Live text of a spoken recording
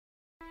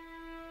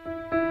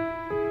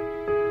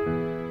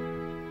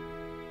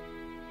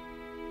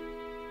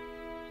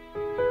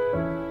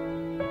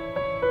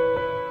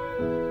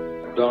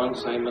Don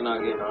Simon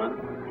ஆகிய நான்,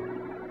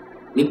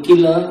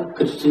 நிக்கிலா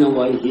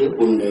கிறிஸ்டினாவாகிய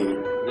உன்னை,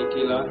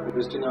 நிக்கிலா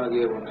கிறிஸ்டினா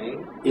ஆகிய உன்னை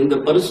இந்த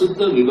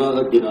பரிசுத்த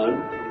விவாகத்தினால்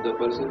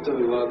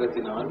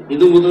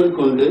இது முதல்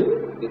கொண்டு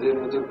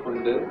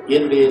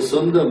என்னுடைய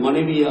சொந்த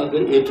மனைவியாக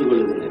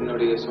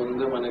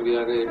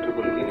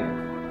ஏற்றுக்கொள்கிறேன்.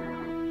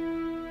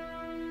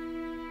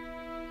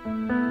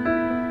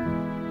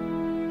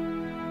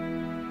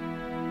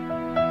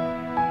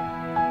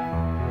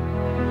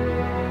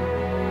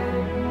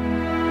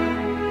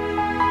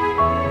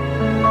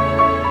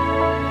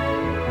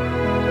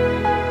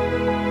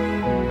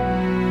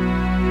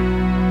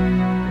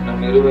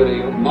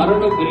 இருவரையும்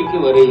மரணம்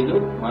பிரிக்கும்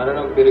வரையிலும்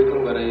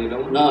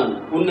நான்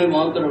உன்னை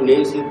மாத்திரம்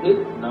நேசித்து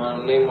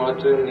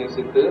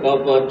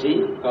காப்பாற்றி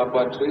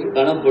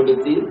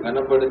கனப்படுத்தி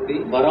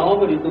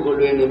பராமரித்துக்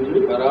கொள்வேன்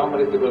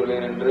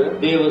என்று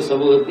தேவ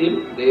சமூகத்தில்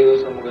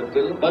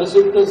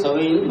பரிசுத்த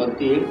சபையின்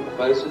மத்தியில்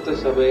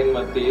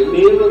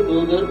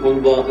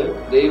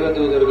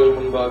தேவதூதர்கள்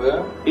முன்பாக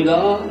பிதா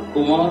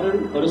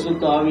குமாரன்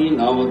பரிசுத்த ஆவியின்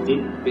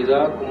நாமத்தில்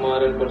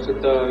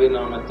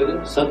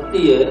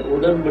சத்திய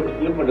உடன்படிக்கை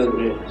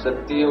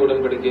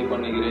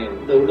பண்ணுகிறேன்.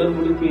 இந்த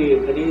உடன்படிக்கையை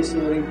கடைசி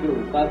வரைக்கும்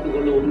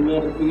காத்துக்கொள்ள உண்மையா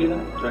இருப்பீங்களா?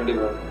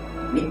 கண்டிப்பா.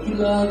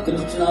 நிக்கிலா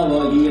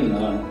கிறிஸ்டினாவாகிய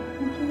நான்,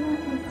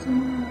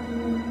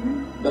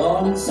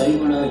 டான்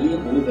சைமனாகிய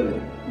உங்களை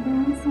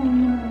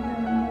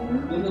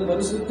இந்த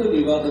பரிசுத்த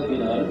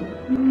விவாகத்தினால்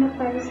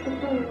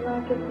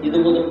இது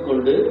முதல்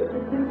கொண்டு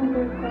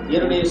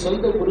என்னுடைய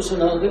சொந்த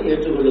புருஷனாக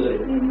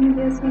ஏற்றுக்கொள்கிறேன்.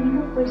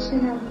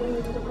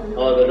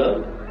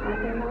 ஆதலால்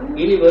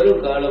இனி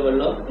வரும்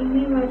காலமெல்லாம்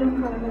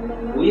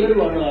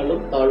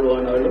உயர்வானாலும்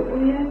தாழ்வானாலும்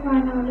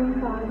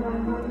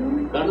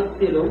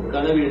கணத்திலும்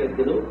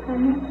கனவீனத்திலும்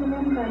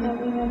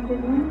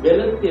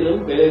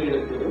பலத்திலும்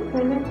பலவீனத்திலும்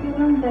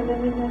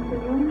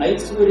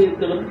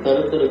ஐஸ்வர்யத்திலும்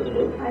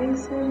தரித்திரத்திலும்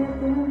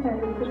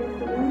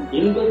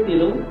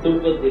இன்பத்திலும்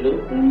துன்பத்திலும்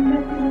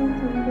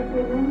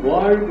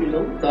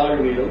வாழ்விலும்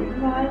தாழ்விலும்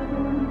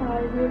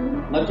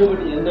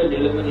மற்றபடி எந்த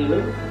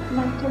நிலைமையிலும்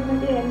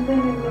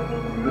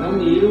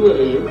நம்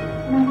இருவரையும்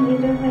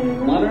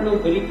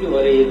மரணம் பிரிக்கும்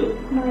வரையிலும்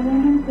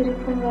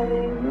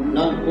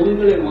நான்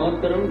உங்களை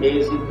மாத்திரம்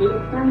நேசித்து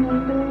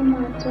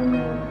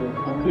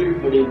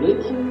கீழ்ப்படிந்து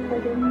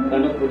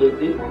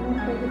கனப்படுத்தி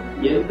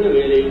எந்த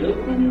வேளையிலும்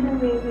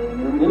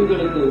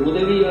உங்களுக்கு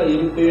உதவியா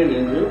இருப்பேன்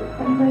என்று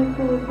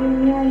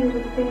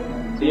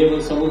தேவ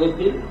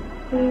சமூகத்தில்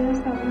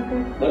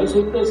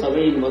பரிசுத்த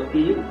சபையின்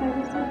மத்தியில்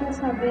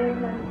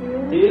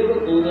தேவ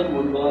தூதர்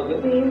முன்பாக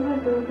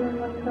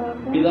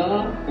பிதா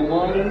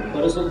குமாரன்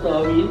பரிசுத்த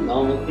ஆவியின்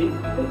நாமத்தில்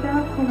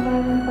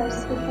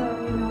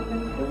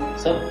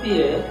சத்திய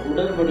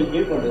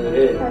உடன்படிக்கை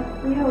பண்ணுகிறேன்.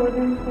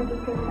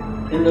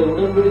 இந்த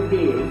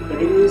உடன்படிக்கையை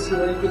கடைசி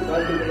வரைக்கும்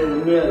காட்டுகிற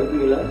உண்மையா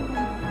இருப்பீங்களா?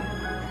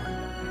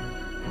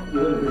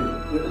 இவர்கள்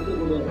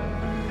எடுத்துக்கொண்ட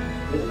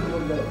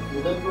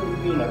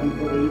உடன்படிக்கையின்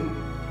அடிப்படையில்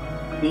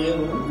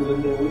தேவன்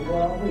இவர்கள்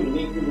ஒன்றாக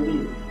இணைக்கும்படி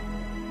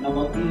நம்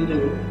மத்தியிலே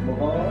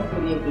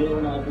மகாபெரிய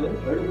தேவனாக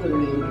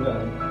எழுந்தருளி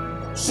இருக்கிறார்.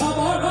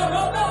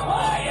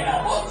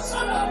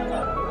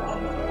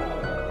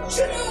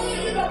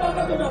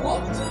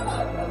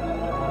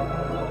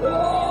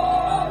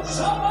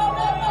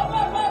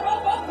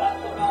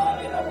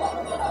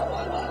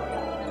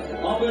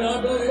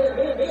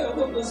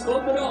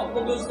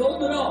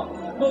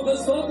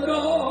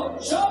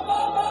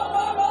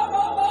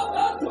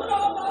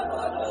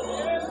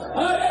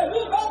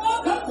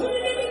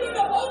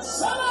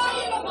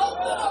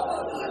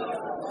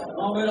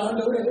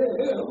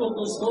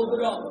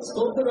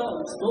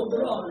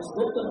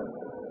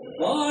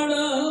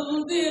 வானம்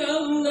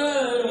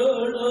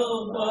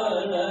திறந்தருளும்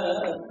பல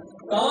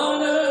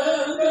காலங்கரையில்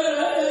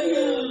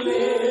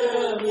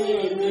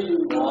நேரமீதில்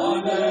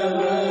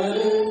வானவர்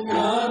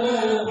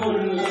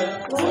ஞானமுள்ள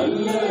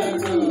வல்ல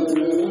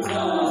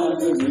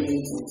குருநாதனே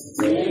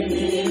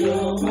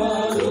தேனிலும்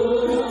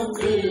மதுரம்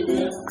தீர்ந்த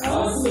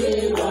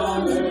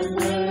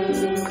ஆசீர்வாதங்கள்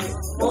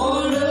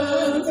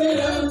வானம்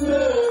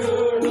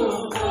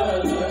திறந்தருளும்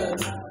பல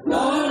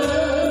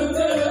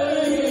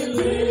காலங்கரையில்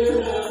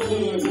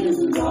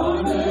நேரமீதில்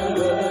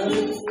வானவர்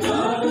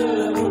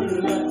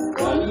ஞானமுள்ள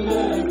வல்ல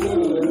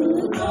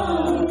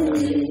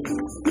குருநாதனே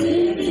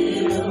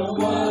தேனிலும்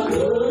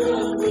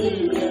மதுரம்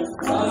தீர்ந்த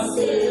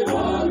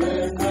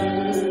ஆசீர்வாதங்கள்.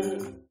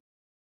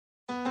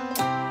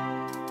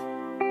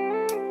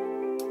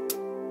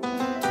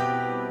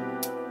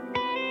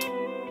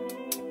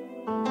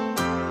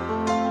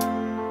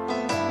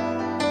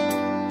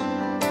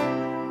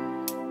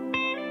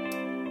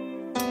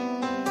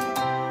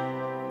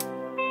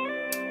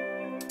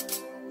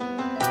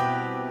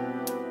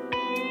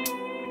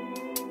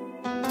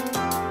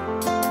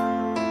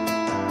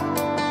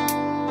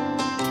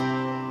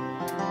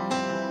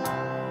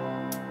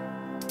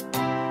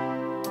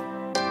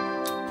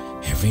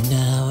 Every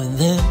now and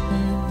then,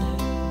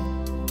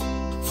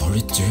 for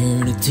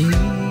eternity,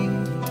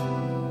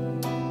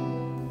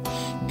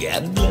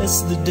 God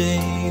bless the day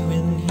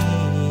when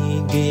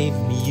He gave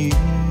me you.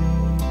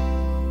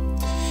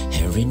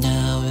 Every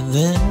now and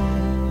then,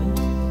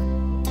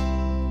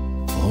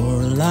 for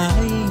for a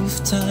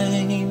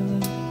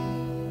lifetime.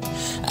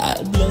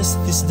 I'll bless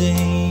this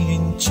day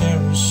and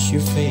cherish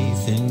your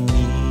faith in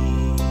me.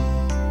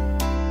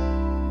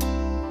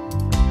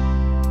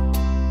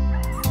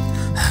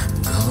 I'm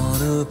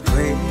gonna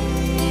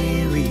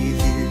pray with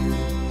you,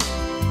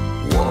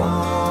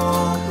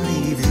 walk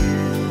with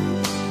you,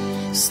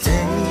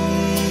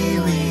 stay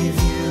with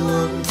you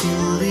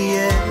until the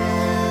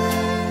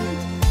end.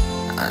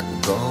 I'm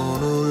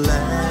gonna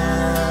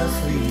laugh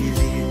with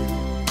you,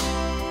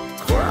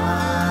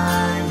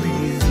 cry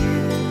with you,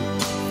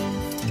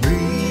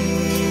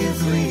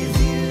 breathe with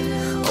you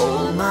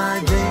all my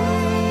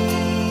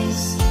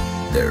days.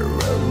 The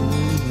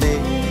road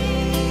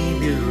may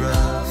be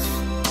rough,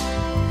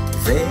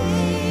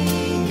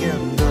 vague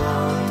and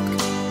dark,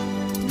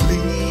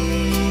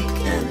 bleak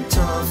and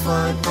tough, I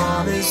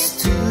promise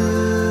to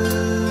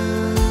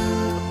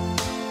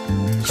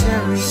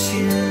cherish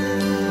you